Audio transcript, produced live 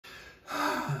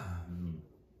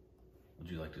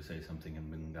like to say something in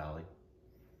Bengali?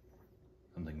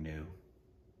 Something new?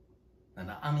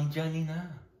 And Ami Jani na.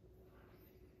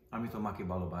 Ami tomake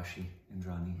balobashi,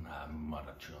 Indrani.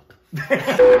 Marachot.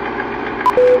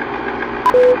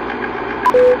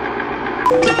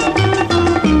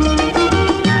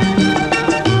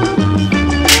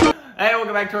 Hey,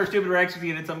 welcome back to our Stupid Reacts with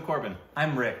Units. I'm Corbin.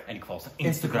 I'm Rick. And you can follow us on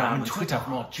Instagram and Twitter for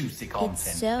more juicy content.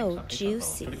 It's so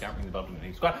juicy. Don't touch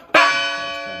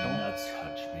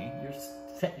me.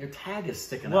 Your tag is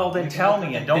sticking Well, out. then tell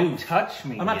me and don't touch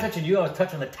me. I'm not touching you, I was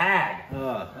touching the tag.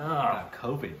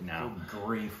 COVID now. Good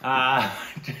grief.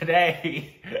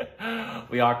 Today,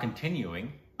 we are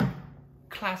continuing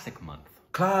Classic Month.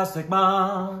 Classic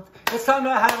month. It's time to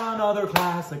have another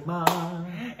classic month.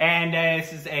 And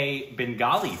this is a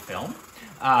Bengali film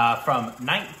from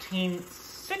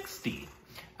 1960.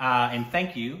 And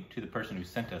thank you to the person who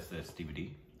sent us this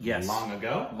DVD. Yes. Long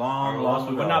ago. Long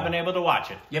we would ago. not have been able to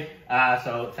watch it. Yep.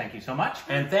 So thank you so much.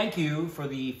 And thank you for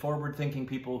the forward-thinking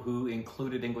people who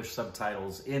included English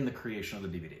subtitles in the creation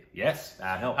of the DVD. Yes.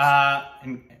 That helps.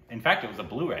 In fact, it was a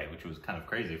Blu-ray, which was kind of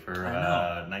crazy for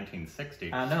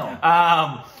 1960. I know.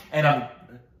 And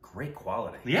great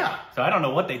quality. Yeah. So I don't know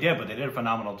what they did, but they did a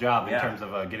phenomenal job in terms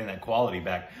of getting that quality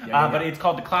back. But it's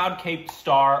called The Cloud-Caped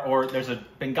Star, or there's a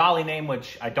Bengali name,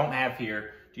 which I don't have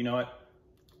here. Do you know it?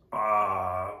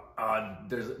 I'll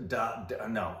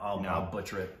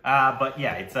butcher it. But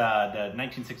yeah, it's the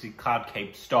 1960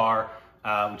 Cloud-Caped Star,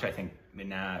 which I think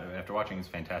after watching is a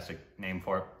fantastic name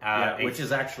for it. Which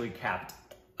is actually capped.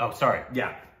 Oh, sorry.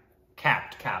 Yeah.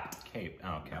 Capped. Cape.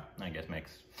 Oh, okay. I guess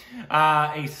makes.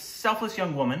 A selfless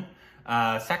young woman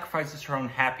sacrifices her own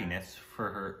happiness for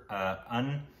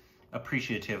her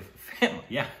unappreciative family.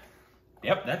 Yeah.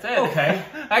 Yep, that's it. Okay.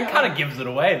 That kind of gives it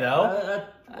away, though.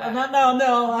 No,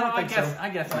 I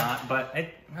guess not, but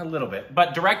a little bit.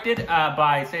 But directed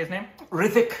by, say his name?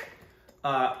 Rithik.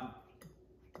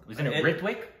 Wasn't it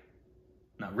Ritwik?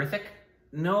 Not Rithik?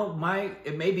 No,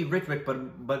 it may be Ritwik,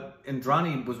 but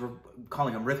Indrani was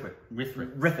calling him Rithik.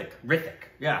 Rithik.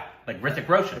 Yeah. Like Hrithik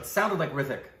Roshan. It sounded like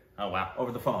Rithik. Oh, wow.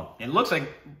 Over the phone. It looks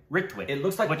like Ritwik. It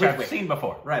looks like which Ritwik. I've seen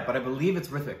before. Right, but I believe it's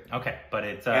Rithik. Okay, but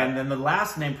it's... and then the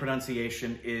last name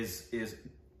pronunciation is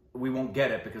we won't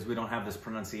get it because we don't have this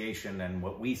pronunciation and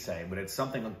what we say, but it's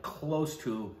something close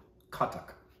to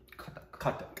Katak.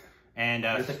 Katak. And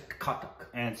Katak.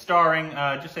 And starring,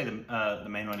 just say the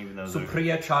main one, even though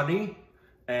Supriya Chadi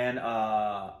and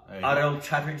Arel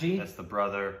Chatterjee. That's the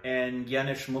brother. And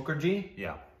Yanish Mukherjee.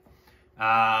 Yeah.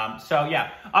 So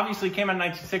yeah, obviously it came out in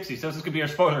 1960, so this is gonna be our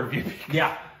spoiler review.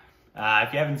 Yeah.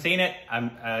 If you haven't seen it,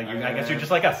 I guess you're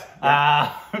just like us.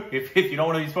 Yeah. If you don't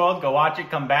want to be spoiled, go watch it.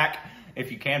 Come back. If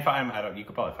you can find, you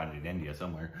could probably find it in India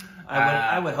somewhere.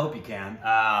 I would hope you can.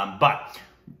 But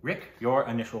Rick, your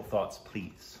initial thoughts,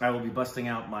 please. I will be busting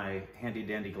out my handy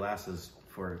dandy glasses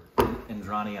for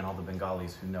Indrani and all the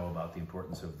Bengalis who know about the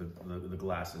importance of the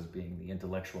glasses being the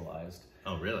intellectualized.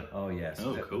 Oh, really? Oh, yes.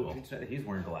 Oh, cool. He's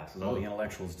wearing glasses. All the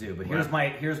intellectuals do. But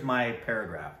here's my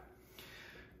paragraph.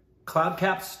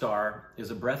 Cloud-Capped Star is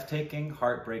a breathtaking,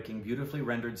 heartbreaking, beautifully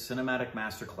rendered cinematic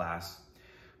masterclass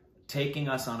taking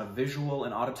us on a visual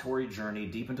and auditory journey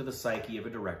deep into the psyche of a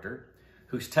director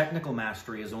whose technical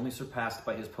mastery is only surpassed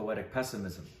by his poetic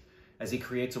pessimism, as he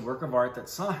creates a work of art that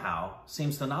somehow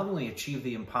seems to not only achieve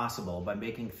the impossible by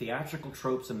making theatrical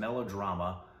tropes and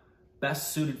melodrama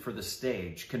best suited for the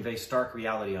stage convey stark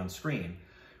reality on screen,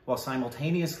 while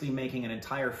simultaneously making an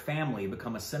entire family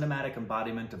become a cinematic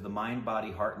embodiment of the mind,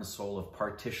 body, heart, and soul of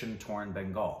partition-torn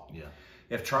Bengal. Yeah.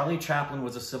 If Charlie Chaplin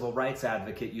was a civil rights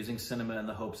advocate using cinema in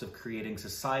the hopes of creating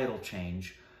societal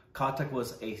change, Katak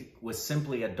was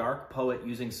simply a dark poet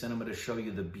using cinema to show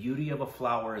you the beauty of a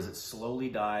flower as it slowly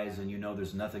dies and you know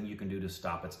there's nothing you can do to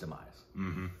stop its demise.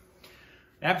 Mm-hmm.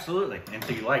 Absolutely. And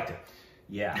so you liked it.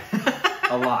 Yeah.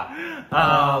 A lot.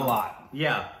 A lot.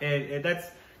 Yeah. That's...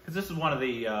 Because this is one of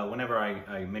the, whenever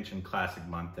I mentioned Classic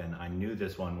Month, and I knew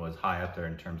this one was high up there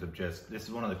in terms of this is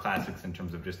one of the classics in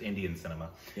terms of just Indian cinema.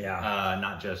 Yeah.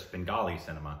 Not just Bengali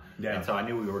cinema. Yeah. And so I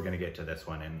knew we were going to get to this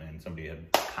one, and somebody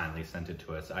had kindly sent it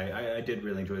to us. I did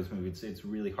really enjoy this movie. It's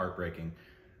really heartbreaking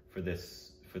for this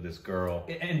girl.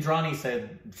 And Indrani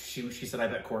said, she said, I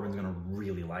bet Corbin's going to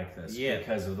really like this. Yeah.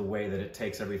 Because of the way that it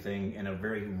takes everything in a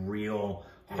very real,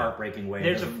 heartbreaking way.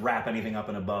 It doesn't wrap anything up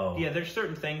in a bow. Yeah, there's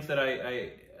certain things that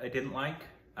I didn't like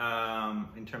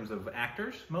in terms of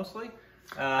actors, mostly.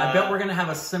 I bet we're going to have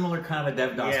a similar kind of a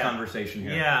DevDOS conversation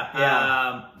here.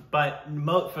 Yeah. But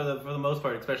for the most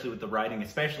part, especially with the writing,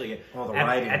 especially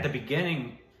at the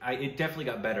beginning, it definitely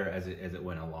got better as it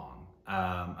went along.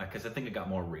 Because I think it got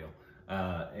more real.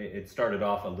 It started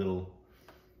off a little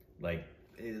like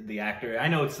the actor. I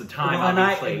know it's the time, well,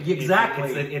 obviously.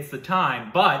 Exactly. It's the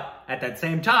time, but at that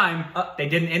same time, they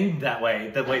didn't end that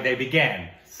way, the way they began.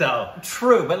 So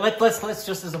true, but let's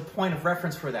just as a point of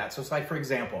reference for that. So it's like, for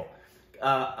example,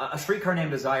 A Streetcar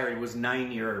Named Desire was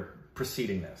 9 year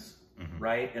preceding this,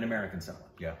 right, in American cinema.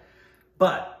 Yeah.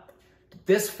 But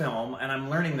this film, and I'm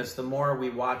learning this the more we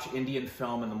watch Indian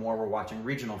film and the more we're watching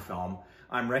regional film,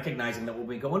 I'm recognizing that when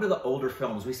we go into the older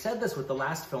films, we said this with the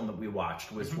last film that we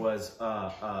watched, which was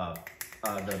the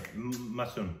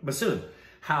Masood.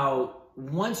 How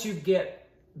once you get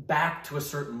back to a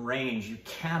certain range, you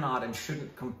cannot and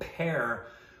shouldn't compare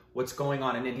what's going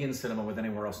on in Indian cinema with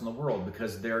anywhere else in the world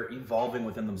because they're evolving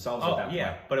within themselves at that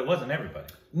point. But it wasn't everybody.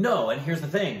 No, and here's the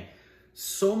thing.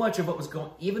 So much of what was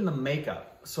going, even the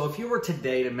makeup. So if you were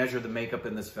today to measure the makeup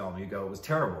in this film, you go, it was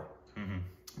terrible.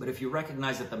 But if you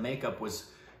recognize that the makeup was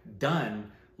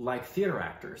done like theater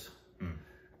actors,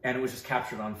 and it was just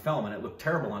captured on film, and it looked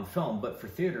terrible on film, but for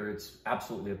theater, it's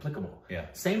absolutely applicable. Yeah.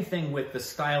 Same thing with the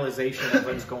stylization of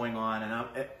what's going on. And I'm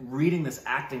reading this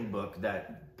acting book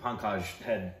that Pankaj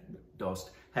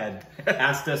had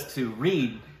asked us to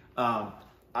read.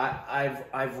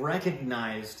 I've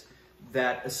recognized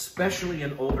that especially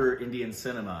in older Indian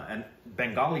cinema, and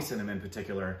Bengali cinema in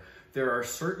particular, there are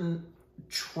certain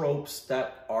tropes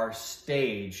that are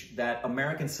staged that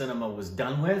American cinema was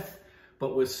done with,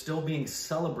 but was still being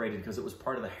celebrated because it was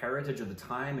part of the heritage of the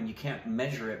time, and you can't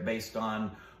measure it based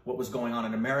on what was going on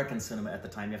in American cinema at the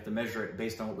time. You have to measure it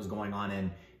based on what was going on in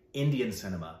Indian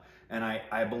cinema. And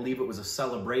I believe it was a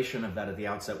celebration of that at the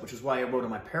outset, which is why I wrote in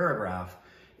my paragraph,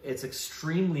 it's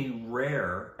extremely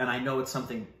rare, and I know it's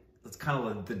something that's kind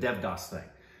of the Devdas thing,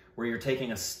 where you're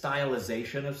taking a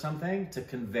stylization of something to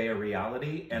convey a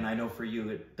reality, and I know for you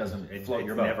it doesn't float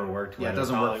your boat. It never worked. Yeah, it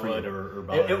doesn't work for you.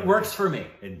 Or it works for me.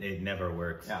 It never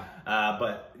works. Yeah.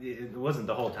 But it wasn't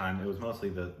the whole time. It was mostly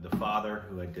the father,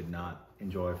 who I did not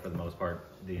enjoy for the most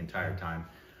part the entire time.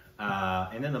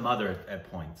 And then the mother at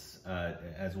points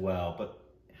as well. But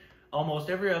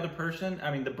almost every other person, I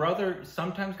mean, the brother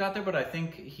sometimes got there, but I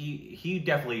think he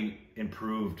definitely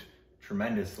improved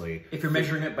tremendously. If you're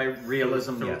measuring it by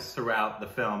realism, yes. Throughout the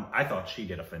film, I thought she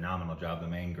did a phenomenal job, the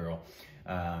main girl.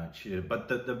 She did, but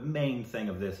the main thing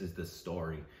of this is the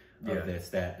story of this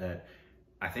that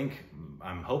I think,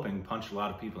 I'm hoping, punched a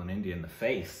lot of people in India in the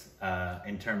face,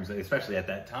 in terms of, especially at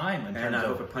that time. And I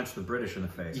hope it punched the British in the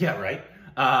face. Yeah, right.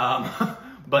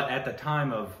 But at the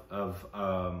time of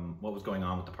what was going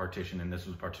on with the partition, and this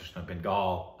was partition of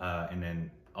Bengal, and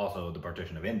then also the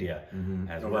partition of India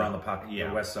as well. On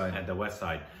the west side. At the west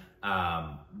side.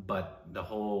 But the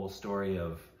whole story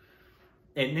of,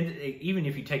 and even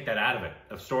if you take that out of it,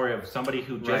 a story of somebody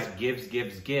who just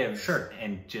gives, sure,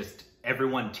 and just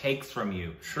everyone takes from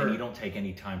you, sure, and you don't take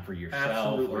any time for yourself,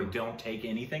 absolutely, or don't take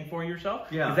anything for yourself.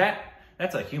 Yeah,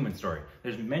 that's a human story.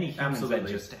 There's many humans absolutely,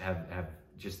 that just have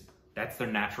just, that's their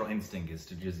natural instinct, is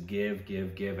to just give,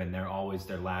 and they're always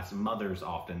their last. Mothers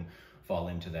often fall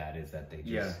into that, is that they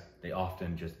just they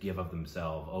often just give of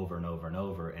themselves over and over and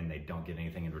over, and they don't get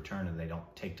anything in return, and they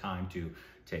don't take time to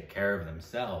take care of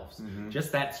themselves.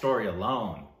 Just that story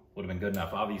alone would have been good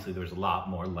enough. Obviously there's a lot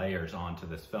more layers onto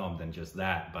this film than just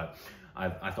that, but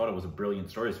I thought it was a brilliant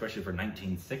story, especially for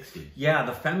 1960. Yeah,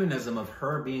 the feminism of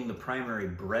her being the primary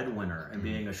breadwinner and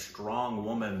being a strong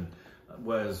woman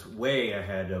was way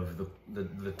ahead of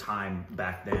the time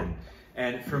back then.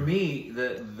 And for me,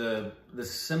 the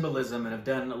symbolism, and I've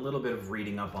done a little bit of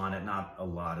reading up on it, not a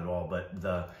lot at all, but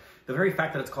the very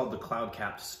fact that it's called the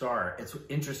cloud-capped star, it's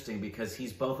interesting because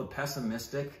he's both a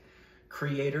pessimistic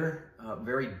creator,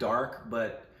 very dark,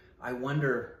 but I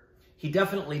wonder, he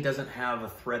definitely doesn't have a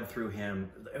thread through him.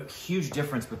 A huge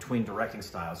difference between directing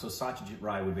styles. So Satyajit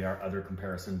Ray would be our other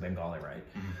comparison, Bengali, right?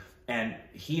 And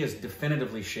he is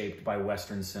definitively shaped by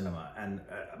Western cinema. And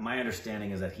my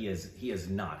understanding is that he is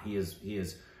not. He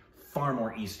is far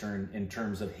more Eastern in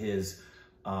terms of his,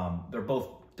 they're both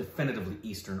definitively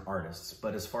Eastern artists,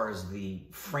 but as far as the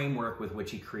framework with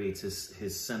which he creates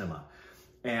his cinema.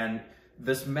 And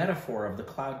this metaphor of the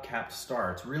cloud-capped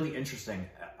star, it's really interesting.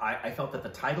 I felt that the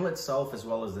title itself, as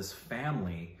well as this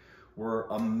family, were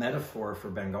a metaphor for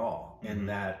Bengal, in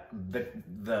that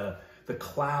the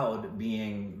cloud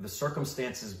being the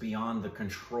circumstances beyond the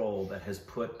control that has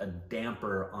put a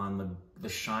damper on the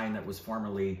shine that was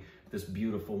formerly this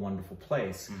beautiful, wonderful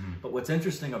place. But what's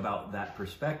interesting about that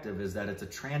perspective is that it's a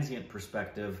transient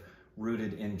perspective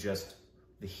rooted in just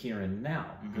the here and now,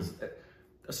 because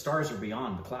the stars are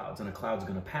beyond the clouds, and a cloud's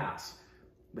going to pass.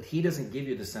 But he doesn't give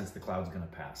you the sense the cloud's going to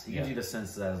pass. He gives you the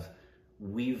sense of,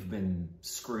 we've been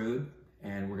screwed,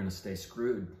 and we're going to stay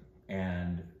screwed,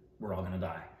 and we're all going to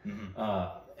die.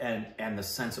 and the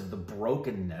sense of the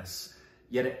brokenness.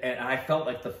 Yet, and I felt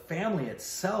like the family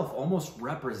itself almost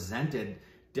represented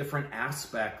different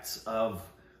aspects of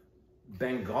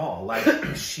Bengal.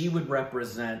 Like she would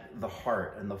represent the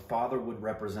heart, and the father would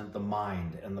represent the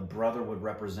mind, and the brother would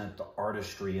represent the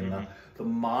artistry, and the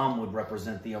mom would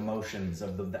represent the emotions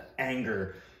of the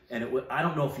anger. And I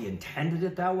don't know if he intended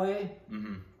it that way,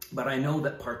 but I know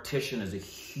that partition is a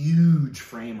huge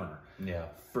framer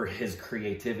for his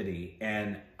creativity.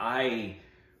 And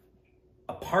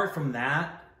apart from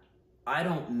that, I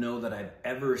don't know that I've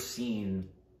ever seen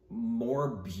more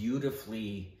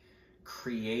beautifully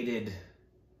created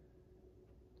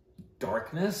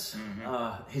darkness.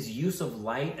 His use of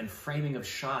light and framing of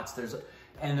shots. There's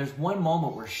one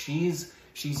moment where she's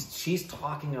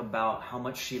talking about how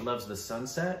much she loves the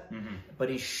sunset, but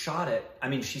he shot it. I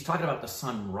mean, she's talking about the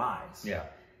sunrise. Yeah.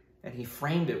 And he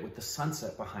framed it with the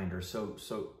sunset behind her. So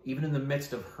even in the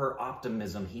midst of her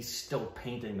optimism, he's still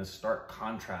painting the stark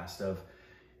contrast of,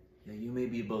 yeah, you may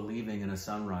be believing in a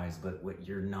sunrise, but what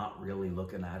you're not really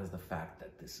looking at is the fact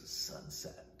that this is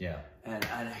sunset. Yeah.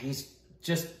 And he's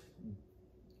just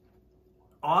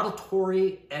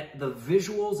auditory at the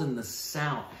visuals and the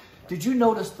sound. Did you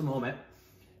notice the moment?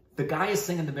 The guy is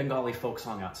singing the Bengali folk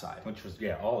song outside. Which was,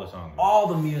 all the songs. All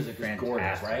the music is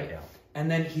gorgeous, right? Yeah. And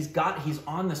then he's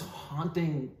on this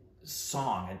haunting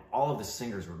song, and all of the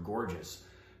singers were gorgeous.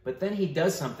 But then he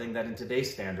does something that in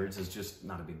today's standards is just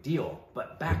not a big deal.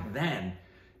 But back then,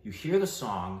 you hear the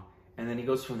song, and then he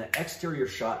goes from the exterior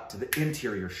shot to the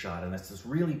interior shot, and that's this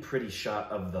really pretty shot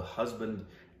of the husband,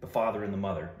 the father, and the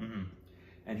mother.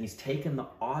 And he's taken the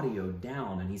audio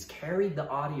down, and he's carried the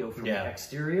audio from the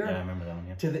exterior I remember that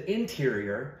one, to the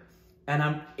interior,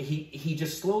 and he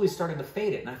just slowly started to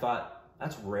fade it, and I thought,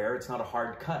 that's rare. It's not a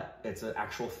hard cut. It's an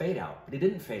actual fade out. But he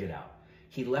didn't fade it out.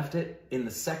 He left it in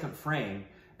the second frame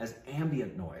as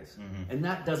ambient noise. And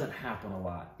that doesn't happen a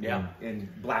lot in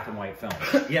black and white film.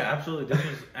 Yeah, absolutely.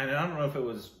 And I don't know if it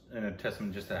was in a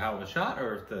testament just to how it was shot,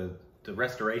 or if the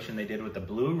restoration they did with the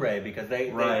Blu-ray, because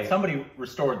somebody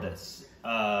restored this.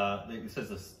 It says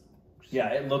this. Yeah,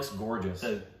 it looks gorgeous.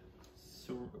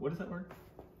 What is that word?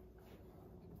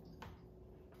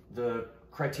 The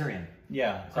Criterion.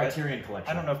 Yeah. Criterion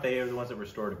Collection. I don't know if they are the ones that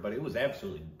restored it, but it was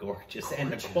absolutely gorgeous. And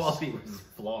the quality was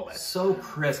flawless. So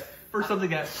crisp. For something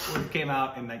that came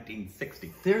out in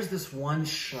 1960. There's this one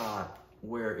shot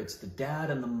where it's the dad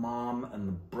and the mom and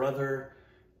the brother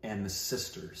and the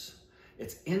sisters.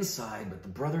 It's inside, but the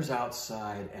brother's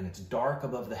outside, and it's dark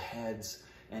above the heads,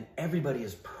 and everybody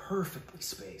is perfectly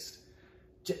spaced.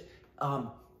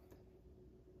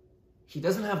 He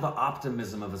doesn't have the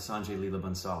optimism of a Sanjay Leela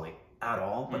Bhansali at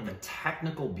all, but the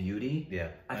technical beauty,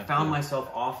 I found myself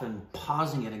often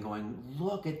pausing it and going,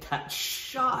 look at that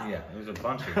shot. Yeah, there was a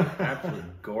bunch of absolutely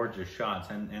gorgeous shots.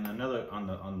 And another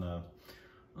on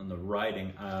the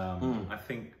writing, I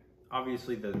think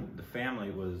obviously the family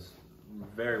was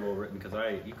very well written, because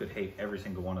you could hate every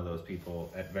single one of those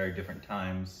people at very different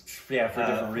times. Yeah, for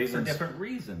different reasons. For different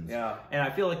reasons. Yeah. And I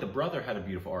feel like the brother had a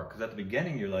beautiful arc, because at the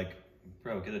beginning you're like,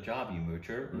 bro, get a job, you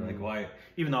moocher. Like, why?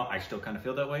 Even though I still kind of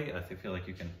feel that way, I feel like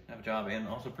you can have a job and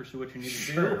also pursue what you need to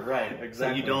do. Sure, right,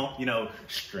 exactly. So you don't,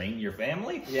 strain your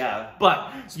family. Yeah.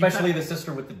 But especially the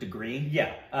sister with the degree.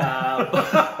 Yeah.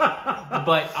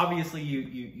 But obviously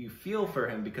you feel for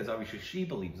him, because obviously she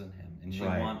believes in him, and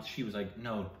she was like,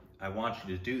 no, I want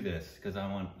you to do this, because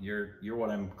you're what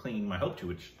I'm clinging my hope to,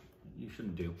 which you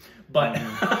shouldn't do, but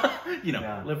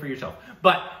live for yourself.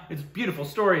 But it's a beautiful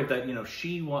story of that.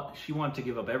 She wanted to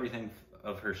give up everything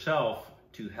of herself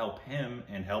to help him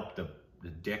and help the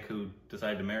dick who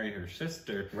decided to marry her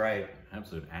sister. Right,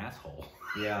 absolute asshole.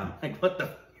 Yeah, like what the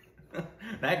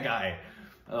that guy.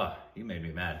 Oh, he made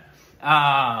me mad.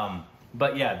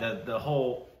 But yeah,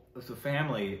 the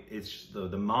family. It's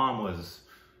the mom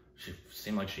she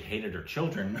seemed like she hated her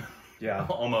children. Yeah,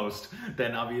 almost.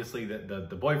 Then obviously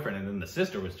the boyfriend, and then the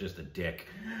sister was just a dick.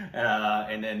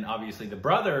 And then obviously the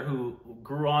brother, who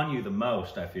grew on you the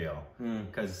most, I feel,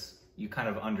 because you kind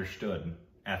of understood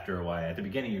after a while. At the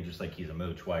beginning, you're just like, he's a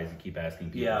mooch. Why does he keep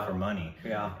asking people for money?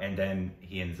 Yeah. And then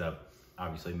he ends up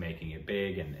obviously making it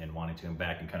big and wanting to come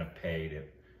back and kind of pay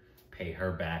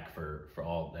her back for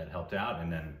all that helped out.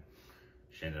 And then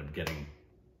she ended up getting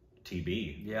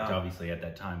TB, which obviously at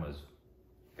that time was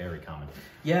very common.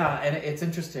 Yeah, and it's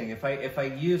interesting. If I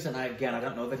use, and I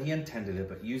don't know that he intended it,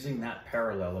 but using that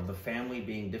parallel of the family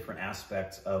being different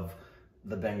aspects of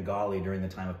the Bengali during the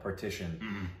time of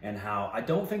partition, and how I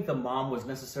don't think the mom was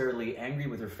necessarily angry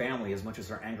with her family as much as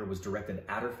her anger was directed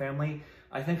at her family.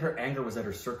 I think her anger was at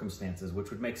her circumstances, which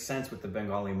would make sense with the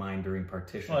Bengali mind during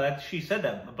partition. Well, she said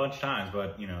that a bunch of times,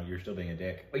 but you know, you're still being a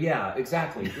dick. Yeah,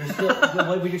 exactly. You're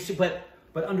still,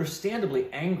 but understandably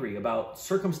angry about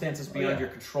circumstances beyond your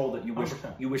control that you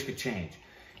wish could change.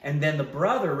 And then the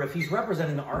brother, if he's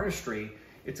representing the artistry,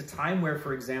 it's a time where,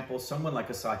 for example, someone like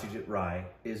a Satyajit Ray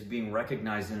is being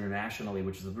recognized internationally,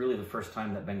 which is really the first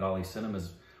time that Bengali cinema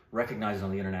is recognized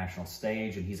on the international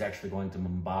stage, and he's actually going to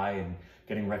Mumbai and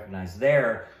getting recognized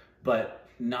there, but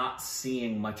not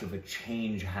seeing much of a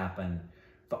change happen.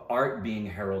 The art being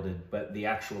heralded, but the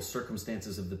actual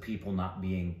circumstances of the people not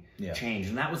being changed.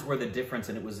 And that was where the difference,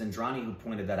 and it was Indrani who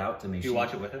pointed that out to me. Did you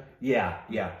watch it with her? Yeah,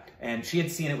 yeah. And she had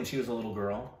seen it when she was a little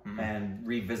girl and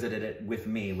revisited it with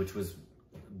me, which was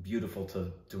beautiful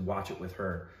to watch it with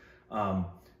her.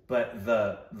 But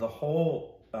the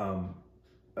whole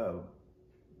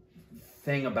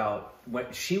thing about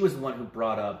what she was the one who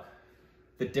brought up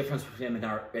the difference between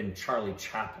him and Charlie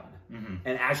Chaplin.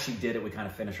 And as she did it, we kind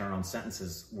of finished our own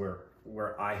sentences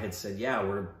where I had said, yeah,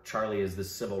 where Charlie is this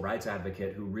civil rights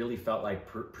advocate who really felt like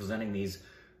presenting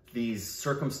these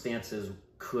circumstances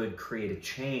could create a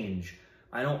change.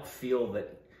 I feel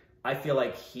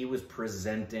like he was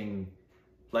presenting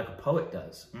like a poet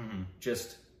does.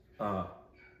 Just,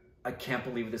 I can't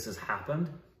believe this has happened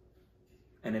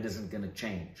and it isn't going to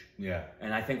change. Yeah.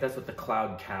 And I think that's what the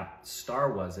cloud cap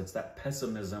star was. It's that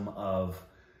pessimism of,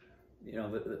 you know,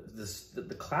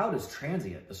 the cloud is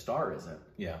transient, the star isn't.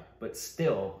 Yeah. But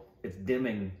still, it's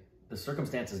dimming, the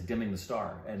circumstance is dimming the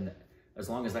star. And as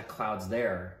long as that cloud's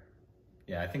there.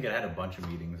 Yeah, I think it had a bunch of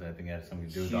meetings. I think it had something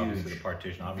to do with obviously the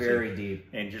partition. Obviously, very deep.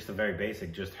 And just the very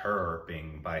basic, just her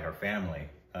being by her family,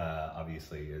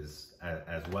 obviously, is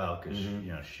as well. Because,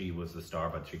 you know, she was the star,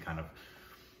 but she kind of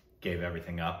gave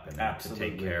everything up and to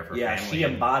take care of her family. Yeah, she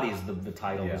embodies the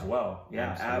title as well.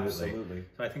 Yeah, absolutely.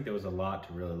 So I think there was a lot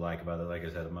to really like about it. Like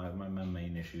I said, my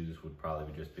main issues would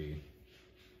probably just be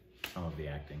some of the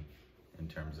acting in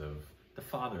terms of the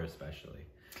father especially.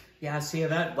 Yeah, see,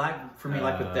 that like for me,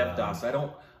 like with Devdas, I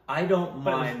don't mind.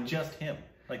 But it was just him.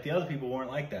 Like the other people weren't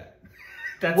like that.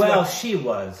 She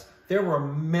was. There were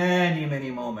many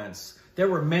moments. There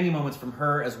were many moments from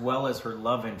her as well as her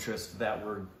love interest that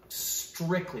were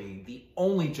strictly the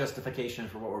only justification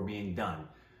for what were being done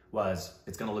was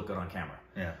it's going to look good on camera.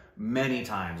 Yeah. Many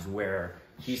times where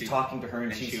he's talking to her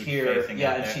and she's here,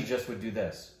 and she just would do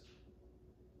this.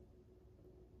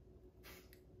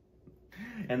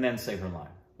 And then say her line.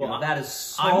 Well, that is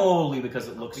solely because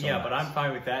it looks so nice. But I'm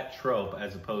fine with that trope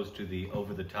as opposed to the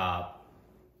over-the-top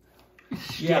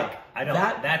Yeah, I don't.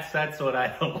 That's what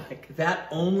I don't like. That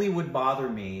only would bother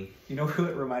me. You know who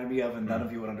it reminded me of, and none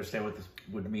of you would understand what this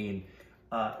would mean.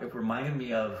 It reminded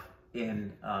me of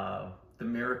in The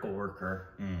Miracle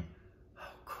Worker. Oh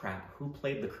crap! Who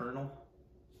played the Colonel?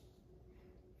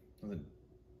 Was it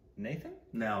Nathan?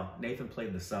 No, Nathan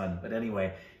played the son. But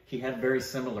anyway, he had very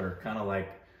similar kind of like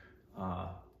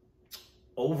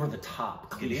over the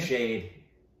top, cliched.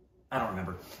 I don't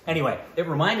remember. Anyway, it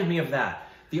reminded me of that.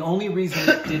 The only reason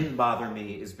it didn't bother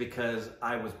me is because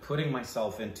I was putting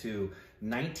myself into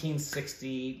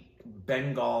 1960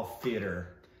 Bengal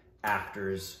theater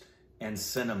actors and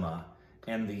cinema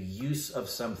and the use of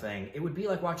something. It would be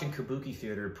like watching kabuki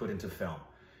theater put into film.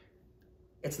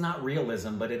 It's not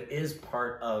realism, but it is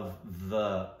part of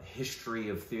the history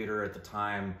of theater at the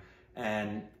time.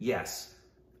 And yes,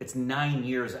 it's 9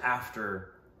 years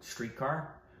after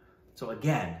Streetcar. So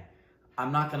again,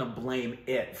 I'm not going to blame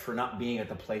it for not being at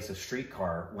the place of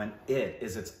Streetcar when it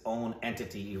is its own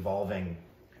entity evolving.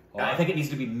 Well, I think it needs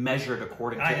to be measured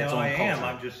according to its own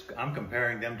culture. I'm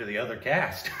comparing them to the other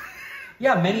cast.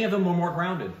 Yeah, many of them were more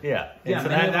grounded. Yeah. Yeah, so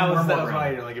that was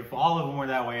why, like, if all of them were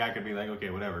that way, I could be like, okay,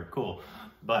 whatever, cool.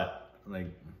 But, like,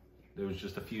 there was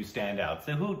just a few standouts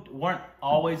who weren't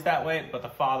always that way, but the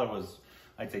father was,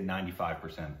 I'd say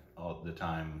 95% of the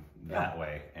time that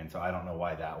way. And so I don't know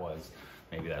why that was.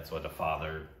 Maybe that's what the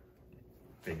father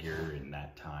figure in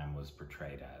that time was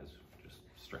portrayed as. Just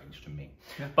strange to me.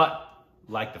 Yeah. But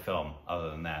like the film, other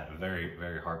than that, a very,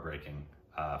 very heartbreaking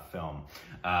film.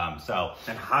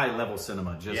 And high level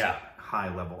cinema, just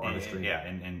high level artistry.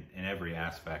 In every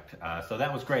aspect. So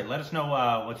that was great. Let us know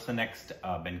what's the next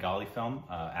Bengali film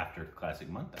after Classic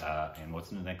Month, and what's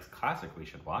the next classic we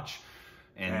should watch.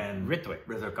 And Rithik.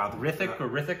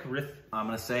 I'm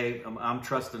gonna say I'm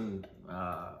trusting.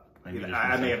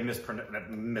 I may have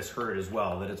misheard as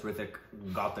well that it's Rithik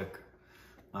Gothic.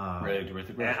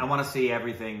 Rithik. I want to see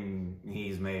everything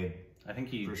he's made. I think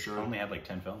he for sure. only had like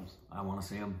 10 films. I want to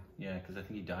see him. Yeah, because I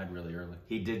think he died really early.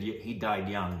 He did. He died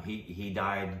young. He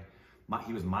died.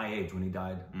 He was my age when he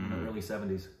died, in the early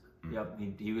 70s. Yep,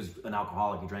 he was an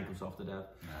alcoholic. He drank himself to death.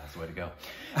 That's the way to go.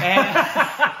 And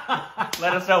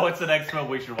let us know what's the next film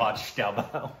we should watch down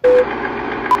below.